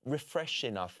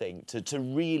refreshing, I think, to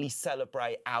really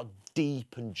celebrate how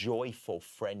deep and joyful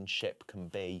friendship can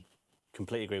be.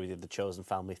 Completely agree with you. The chosen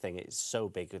family thing is so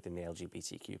big within the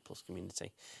LGBTQ plus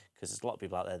community because there's a lot of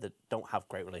people out there that don't have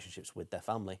great relationships with their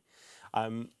family.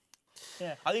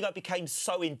 Yeah, I think I became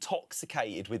so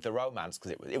intoxicated with the romance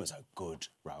because it was a good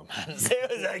romance. It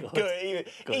was a good.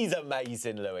 He's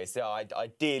amazing, Lewis. Yeah,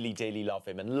 I dearly, dearly love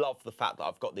him and love the fact that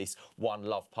I've got this one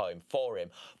love poem for him.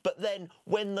 But then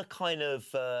when the kind of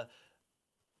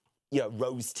you know,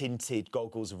 rose-tinted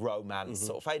goggles of romance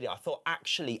sort of faded, I thought,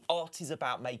 actually, art is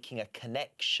about making a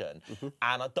connection.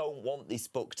 And I don't want this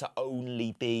book to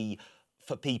only be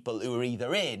for people who are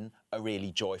either in a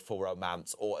really joyful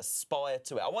romance or aspire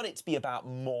to it. I want it to be about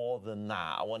more than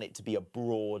that. I want it to be a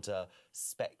broader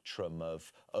spectrum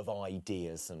of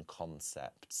ideas and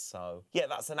concepts. So, yeah,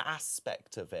 that's an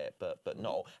aspect of it, but not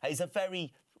all. It's a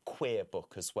very queer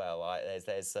book as well.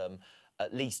 There's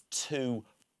at least 2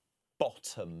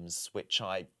 bottoms which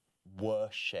I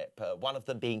worship. One of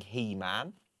them being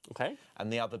He-Man. Okay.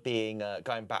 And the other being,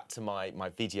 going back to my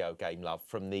video game love,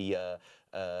 from the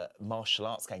martial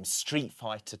arts game Street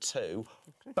Fighter 2,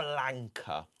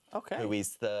 Blanca, who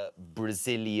is the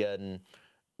Brazilian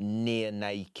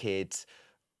near-naked,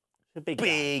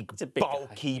 big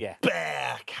bulky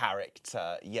bear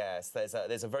character. Yes, there's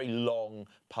a very long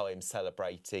poem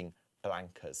celebrating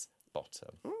Blanca's bottom.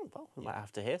 Well, we might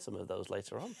have to hear some of those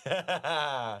later on.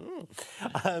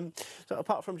 So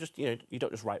apart from just, you know, you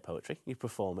don't just write poetry, you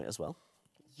perform it as well.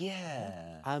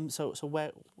 Yeah. So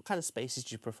what kind of spaces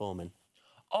do you perform in?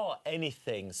 Oh,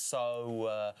 anything.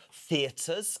 So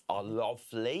theatres are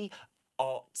lovely.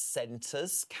 Art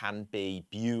centres can be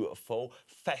beautiful.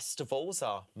 Festivals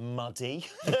are muddy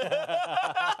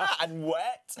and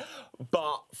wet,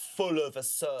 but full of a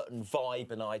certain vibe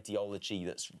and ideology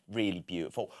that's really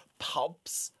beautiful.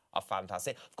 Pubs are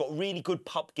fantastic. I've got a really good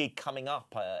pub gig coming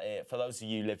up. For those of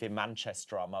you who live in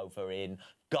Manchester, I'm over in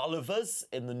Gulliver's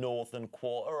in the Northern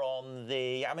Quarter on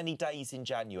the... How many days in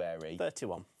January?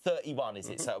 31. 31, is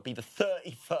it? So it'll be the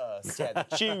 31st, yeah, the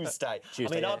Tuesday.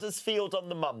 I'm in Huddersfield on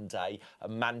the Monday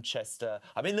and Manchester.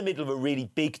 I'm in the middle of a really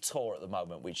big tour at the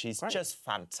moment, which is just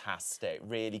fantastic,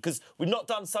 really, because we've not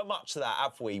done so much of that,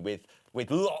 have we, with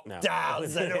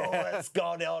lockdowns and all that's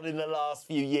gone on in the last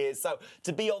few years. So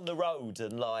to be on the road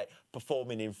and, like,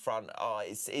 performing in front,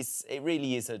 it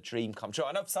really is a dream come true.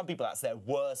 I know for some people that's their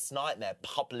worst nightmare,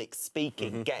 public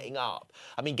speaking, getting up.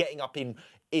 I mean, getting up in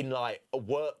like a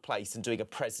workplace and doing a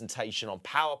presentation on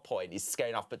PowerPoint is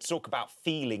scary enough, but to talk about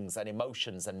feelings and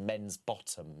emotions and men's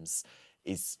bottoms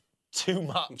is too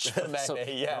much for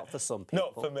many. Not for some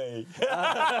people. Not for me.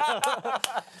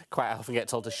 Quite often get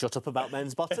told to shut up about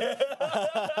men's bottoms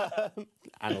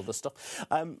and other stuff.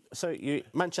 So you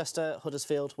Manchester,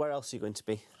 Huddersfield, where else are you going to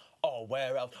be? Oh,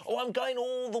 where else? Oh, I'm going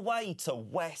all the way to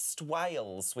West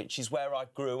Wales, which is where I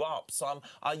grew up. So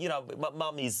you know, my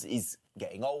mum is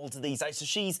getting older these days, so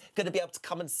she's going to be able to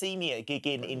come and see me at a gig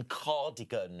in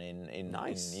Cardigan, in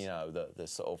you know, the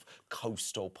sort of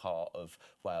coastal part of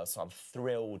Wales. So I'm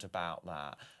thrilled about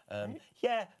that.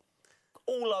 Yeah.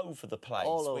 All over the place,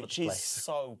 which is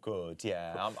so good,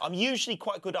 yeah. I'm usually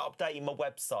quite good at updating my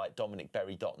website,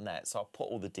 dominicberry.net, so I'll put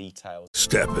all the details.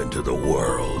 Step into the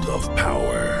world of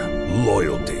power,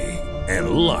 loyalty, and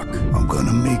luck. I'm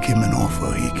gonna make him an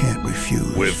offer he can't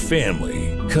refuse. With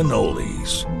family,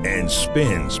 cannolis, and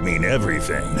spins mean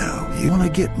everything. Now, you wanna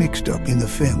get mixed up in the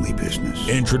family business.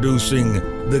 Introducing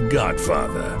The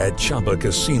Godfather at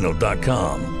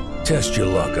ChumbaCasino.com. Test your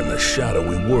luck in the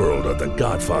shadowy world of The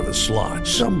Godfather slot.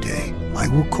 Someday, I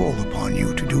will call upon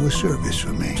you to do a service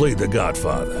for me. Play The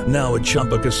Godfather, now at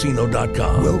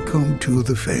ChumbaCasino.com. Welcome to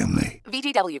the family.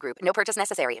 VGW Group. No purchase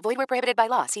necessary. Void where prohibited by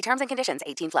law. See terms and conditions.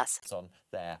 18+. It's on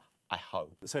there, I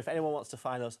hope. So if anyone wants to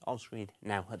find us on screen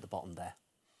now at the bottom there.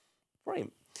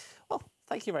 Brilliant. Well,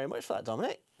 thank you very much for that,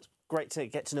 Dominic. It's great to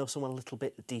get to know someone a little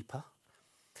bit deeper.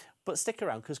 But stick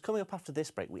around, because coming up after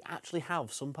this break, we actually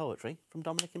have some poetry from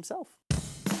Dominic himself.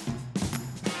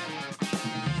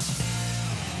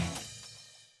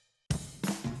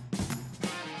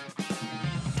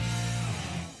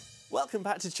 Welcome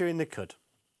back to Chewing the Cud.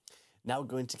 Now we're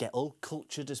going to get all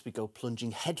cultured as we go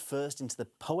plunging headfirst into the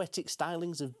poetic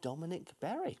stylings of Dominic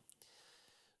Berry.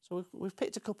 So we've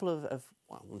picked a couple of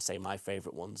well, I wouldn't say my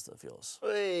favourite ones of yours.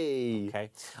 Hey. Okay.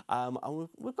 And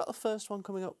we've got the first one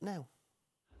coming up now.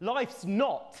 Life's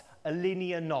not a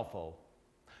linear novel.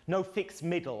 No fixed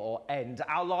middle or end.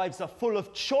 Our lives are full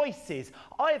of choices.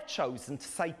 I have chosen to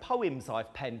say poems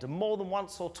I've penned, and more than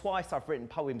once or twice I've written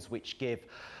poems which give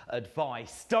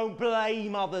advice. Don't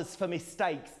blame others for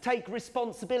mistakes. Take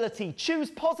responsibility.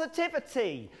 Choose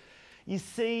positivity. You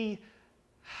see,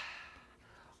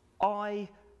 I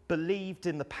believed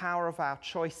in the power of our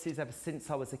choices ever since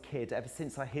I was a kid, ever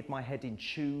since I hid my head in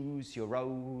Choose Your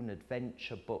Own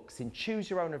Adventure books. In Choose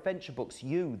Your Own Adventure books,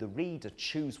 you, the reader,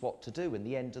 choose what to do, and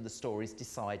the end of the story is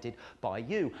decided by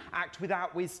you. Act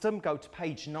without wisdom, go to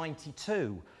page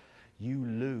 92. You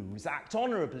lose. Act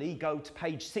honourably, go to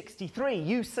page 63.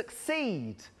 You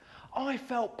succeed. I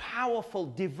felt powerful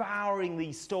devouring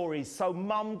these stories, so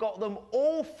Mum got them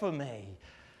all for me.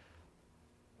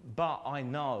 But I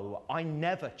know I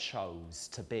never chose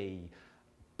to be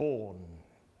born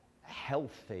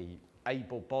healthy,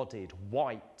 able-bodied,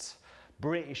 white,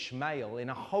 British male in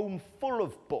a home full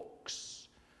of books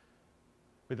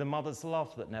with a mother's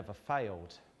love that never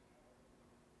failed.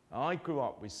 I grew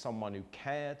up with someone who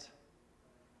cared,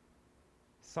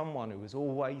 someone who was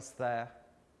always there.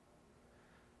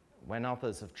 When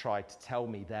others have tried to tell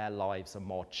me their lives are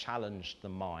more challenged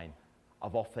than mine,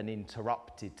 I've often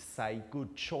interrupted to say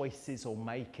good choices will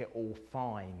make it all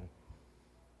fine.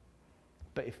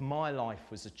 But if my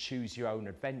life was a choose your own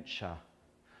adventure,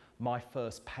 my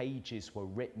first pages were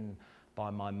written by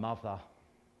my mother.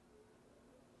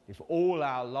 If all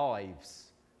our lives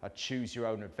are choose your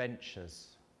own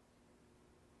adventures,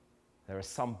 there are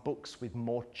some books with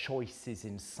more choices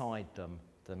inside them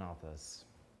than others.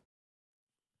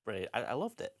 Brilliant. I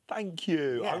loved it. Thank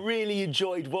you. Yeah. I really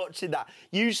enjoyed watching that.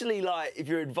 Usually, like, if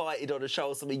you're invited on a show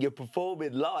or something, you're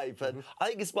performing live, and I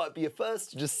think this might be a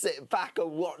first to just sit back and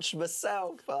watch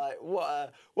myself. Like,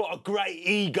 what a great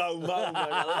ego moment.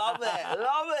 I love it.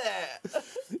 Love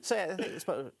it. So, yeah, I think it's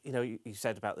about, you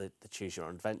said about the Choose Your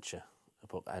Own Adventure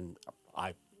book, and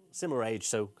I, similar age,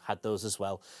 so had those as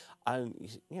well.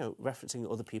 And, referencing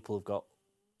other people who've got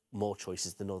more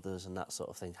choices than others and that sort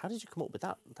of thing. How did you come up with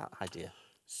that idea?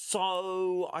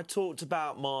 So I talked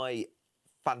about my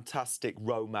fantastic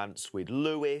romance with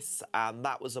Lewis, and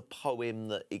that was a poem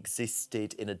that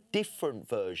existed in a different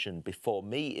version before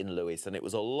meeting Lewis, and it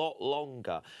was a lot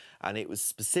longer, and it was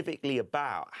specifically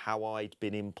about how I'd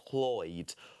been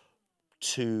employed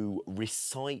to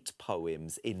recite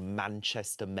poems in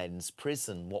Manchester men's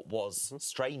prison, what was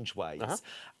Strangeways.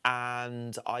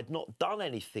 And I'd not done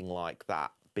anything like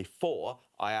that before.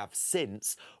 I have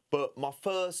since, but my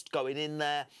first going in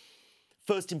there,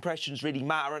 first impressions really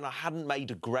matter, and I hadn't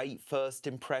made a great first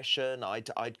impression.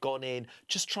 I'd gone in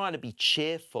just trying to be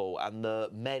cheerful, and the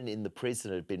men in the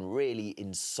prison had been really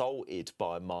insulted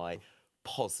by my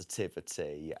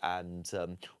positivity, and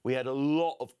we had a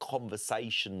lot of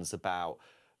conversations about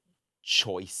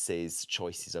choices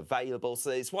available.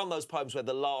 So it's one of those poems where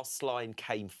the last line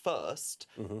came first.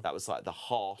 That was like the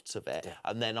heart of it.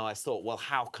 And then I thought, well,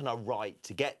 how can I write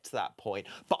to get to that point?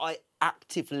 But I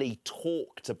actively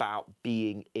talked about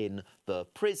being in the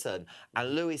prison.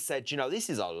 And Lewis said,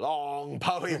 this is a long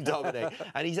poem, Dominic.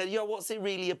 And he said, what's it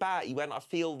really about? He went, I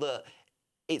feel that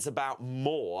it's about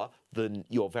more than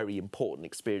your very important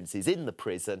experiences in the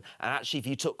prison. And actually, if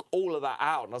you took all of that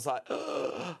out, and I was like,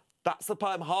 that's the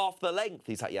poem half the length.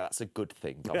 He's like, yeah, that's a good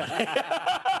thing, Dominic.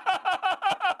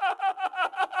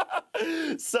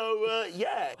 So,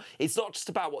 yeah, it's not just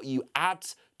about what you add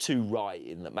to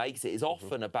writing that makes it. It's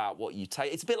often about what you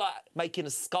take. It's a bit like making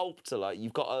a sculpture. Like,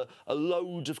 you've got a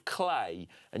load of clay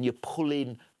and you're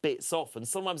pulling bits off. And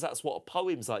sometimes that's what a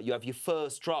poem's like. You have your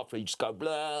first draft where you just go,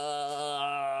 blah,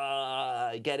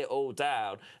 get it all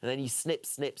down. And then you snip,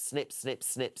 snip, snip, snip,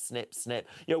 snip, snip, snip.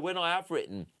 When I have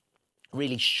written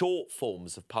really short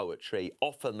forms of poetry,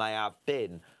 often they have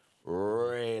been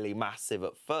really massive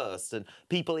at first, and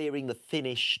people hearing the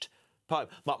finished poem.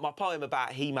 My poem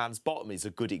about He-Man's bottom is a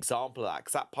good example of that,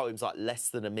 because that poem's like less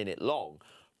than a minute long,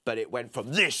 but it went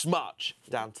from this much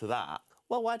down to that.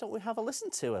 Well, why don't we have a listen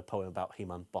to a poem about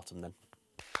He-Man's bottom then?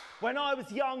 When I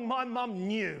was young, my mum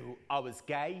knew I was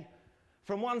gay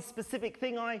from one specific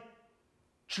thing I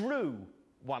drew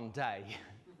one day.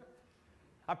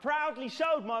 I proudly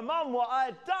showed my mum what I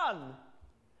had done.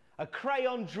 A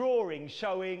crayon drawing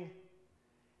showing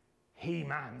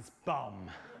He-Man's bum.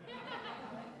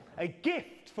 A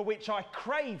gift for which I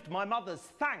craved my mother's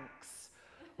thanks,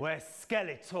 where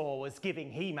Skeletor was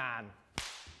giving He-Man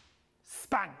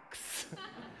spanks.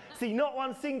 See, not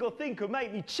one single thing could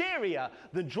make me cheerier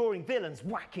than drawing villains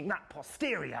whacking that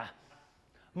posterior.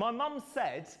 My mum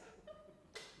said,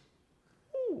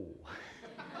 ooh.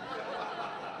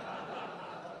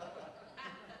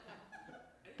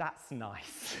 That's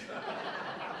nice.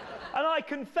 And I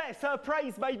confess her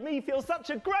praise made me feel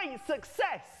such a great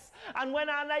success. And when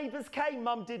our neighbours came,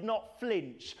 Mum did not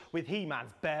flinch with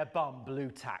He-Man's bare bum blue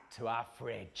tack to our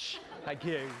fridge. Thank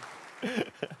you.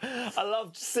 I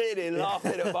love sitting here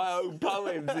laughing at my own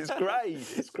poems. It's great.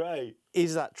 It's great.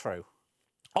 Is that true?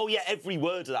 Oh, yeah, every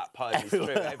word of that poem is true.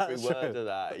 Every word of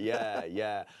that. Yeah,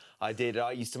 yeah. I did.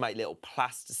 I used to make little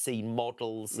plasticine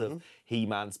models of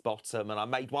He-Man's bottom, and I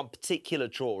made one particular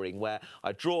drawing where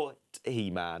I draw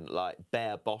He-Man, like,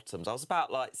 bare bottoms. I was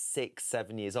about, like, 6,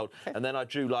 7 years old, and then I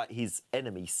drew, like, his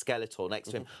enemy, Skeletor,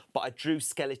 next to him. But I drew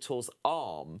Skeletor's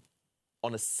arm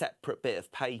on a separate bit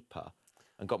of paper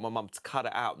and got my mum to cut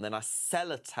it out, and then I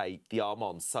sellotaped the arm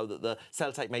on so that the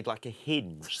sellotape made like a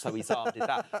hinge, so his arm did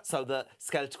that, so that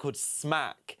Skeletor could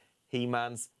smack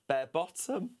He-Man's bare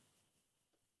bottom.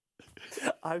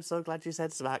 I'm so glad you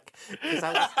said smack, because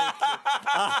I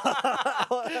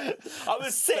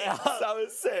was thinking... I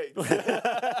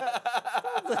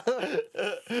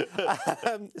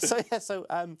was 6.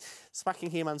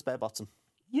 Smacking He-Man's bare bottom.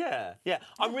 Yeah, yeah.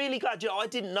 I'm really glad, I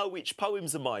didn't know which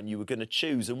poems of mine you were going to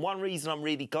choose, and one reason I'm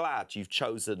really glad you've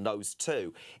chosen those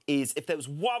two is if there was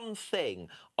one thing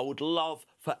I would love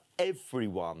for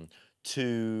everyone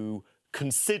to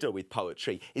consider with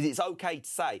poetry, is it's okay to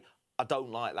say, I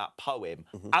don't like that poem,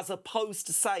 as opposed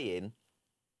to saying,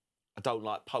 I don't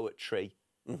like poetry.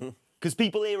 Because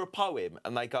people hear a poem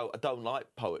and they go, I don't like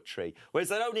poetry. Whereas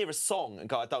they don't hear a song and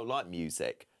go, I don't like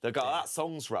music. They go, oh, that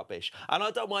song's rubbish. And I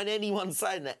don't mind anyone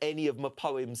saying that any of my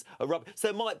poems are rubbish. So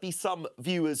there might be some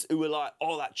viewers who are like,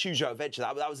 oh, that Choose Your Own Adventure,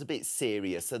 that was a bit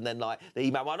serious. And then, like, the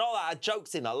He-Man one, oh, that had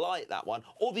jokes in, I like that one.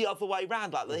 Or the other way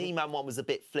round, like the He-Man one was a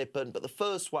bit flippant, but the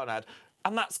first one had...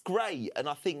 And that's great, and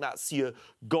I think that's your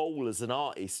goal as an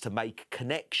artist, to make a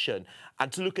connection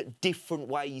and to look at different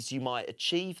ways you might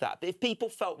achieve that. But if people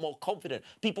felt more confident,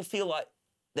 people feel like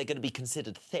they're going to be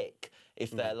considered thick if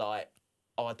they're like,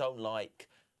 oh, I don't like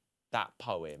that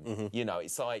poem. You know,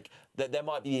 it's like, there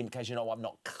might be the implication, oh, I'm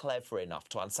not clever enough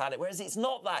to understand it. Whereas it's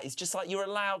not that. It's just like you're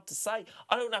allowed to say,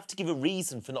 I don't have to give a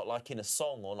reason for not liking a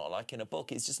song or not liking a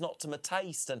book. It's just not to my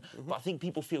taste. And but I think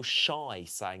people feel shy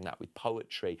saying that with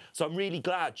poetry. So I'm really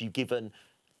glad you've given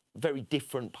very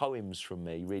different poems from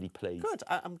me. Really pleased. Good.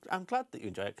 I'm glad that you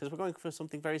enjoy it, because we're going for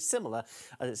something very similar,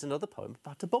 and it's another poem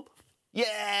about a bum.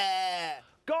 Yeah!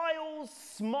 Guile's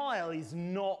smile is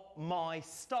not my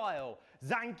style.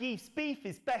 Zangief's beef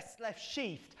is best left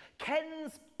sheathed.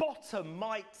 Ken's bottom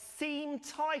might seem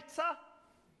tighter.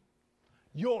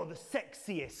 You're the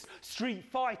sexiest Street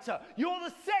Fighter. You're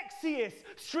the sexiest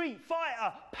Street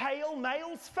Fighter. Pale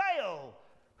males fail.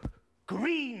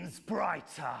 Green's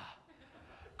brighter.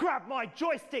 Grab my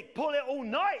joystick, pull it all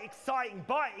night, exciting,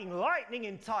 biting, lightning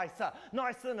enticer.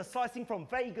 Nicer than a slicing from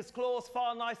Vegas claws,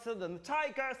 far nicer than the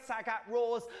tiger, Sagat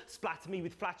roars. Splatter me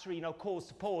with flattery, no cause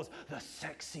to pause. The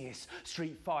sexiest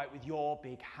street fight with your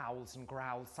big howls and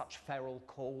growls, such feral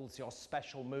calls, your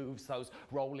special moves, those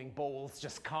rolling balls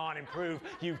just can't improve.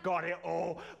 You've got it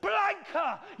all.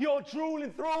 Blanca, your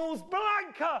drooling thralls,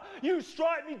 Blanca, you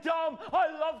strike me dumb. I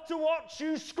love to watch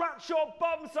you scratch your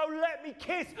bum, so let me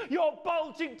kiss your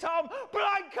bulging Tom.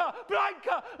 Blanca,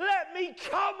 Blanca, let me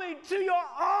come into your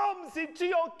arms, into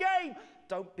your game.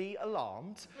 Don't be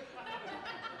alarmed.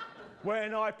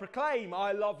 When I proclaim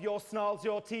I love your snarls,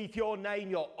 your teeth, your name,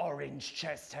 your orange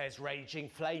chest hairs, raging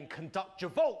flame, conduct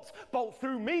your vault, bolt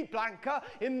through me, Blanca,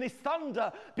 in this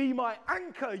thunder, be my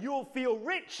anchor, you'll feel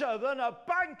richer than a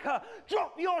banker.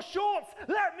 Drop your shorts,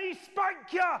 let me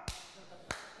spank ya.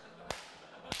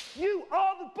 You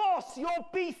are the boss. Your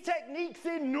beast technique's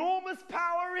enormous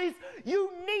power is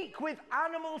unique with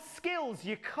animal skills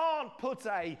you can't put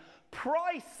a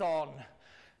price on.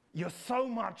 You're so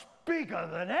much bigger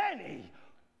than any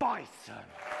bison.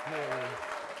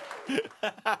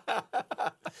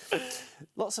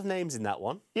 Lots of names in that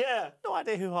one. Yeah. No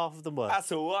idea who half of them were.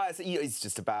 That's all right. It's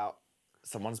just about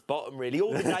someone's bottom, really.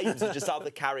 All the names are just other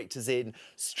characters in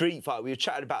Street Fighter. We were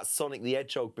chatting about Sonic the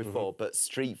Hedgehog before, but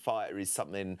Street Fighter is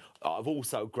something I've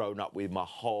also grown up with my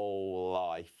whole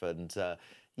life. And, so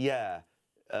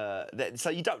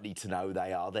you don't need to know who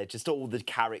they are. They're just all the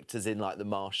characters in, like, the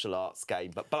martial arts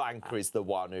game. But Blanca is the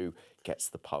one who gets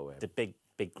the poem. The big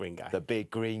green guy. The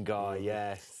big green guy,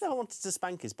 yes. No, I wanted to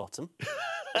spank his bottom.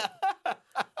 I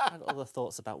had other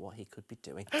thoughts about what he could be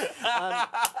doing.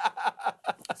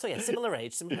 So, yeah, similar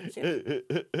age. That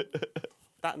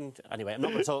and... Anyway, I'm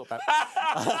not going to talk about...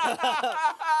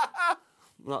 I'm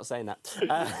not saying that.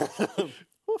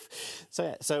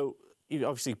 So you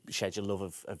obviously shared your love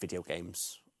of video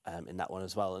games in that one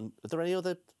as well. And are there any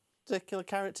other particular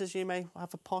characters you may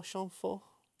have a penchant for?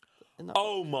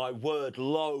 Oh, my word,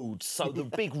 loads. So the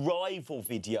big rival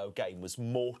video game was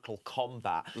Mortal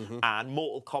Kombat. And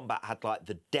Mortal Kombat had, like,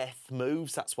 the death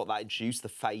moves. That's what that introduced, the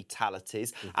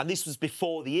fatalities. And this was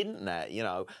before the internet, you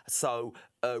know. So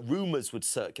rumours would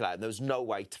circulate, and there was no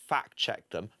way to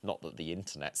fact-check them. Not that the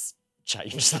internet's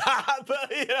changed that,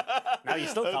 but now you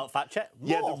still can't fact check.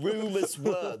 Yeah, the rumours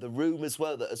were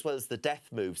that as well as the death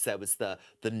moves, there was the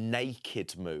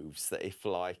naked moves. That if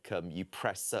like you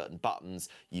press certain buttons,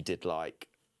 you did like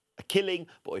a killing,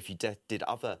 but if you did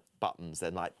other buttons,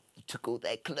 then like you took all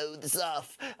their clothes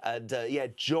off. And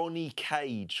Johnny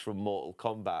Cage from Mortal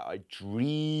Kombat. I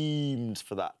dreamed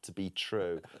for that to be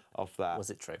true. Of that.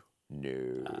 Was it true?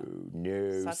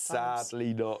 No,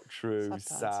 sadly not true.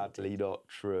 Sadly not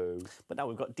true. But now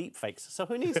we've got deep fakes, so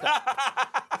who needs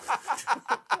that?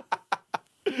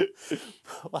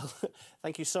 Well,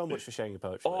 thank you so much for sharing your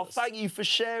poetry. Oh, thank you for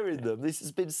sharing them. This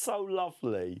has been so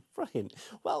lovely. Brilliant.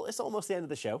 Well, it's almost the end of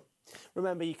the show.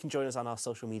 Remember, you can join us on our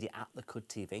social media at The Cud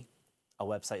TV. Our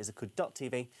website is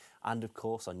thecud.tv, and of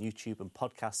course on YouTube and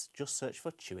podcasts, just search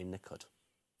for Chewing the Cud.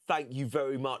 Thank you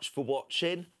very much for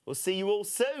watching. We'll see you all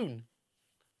soon.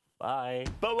 Bye.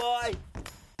 Bye-bye.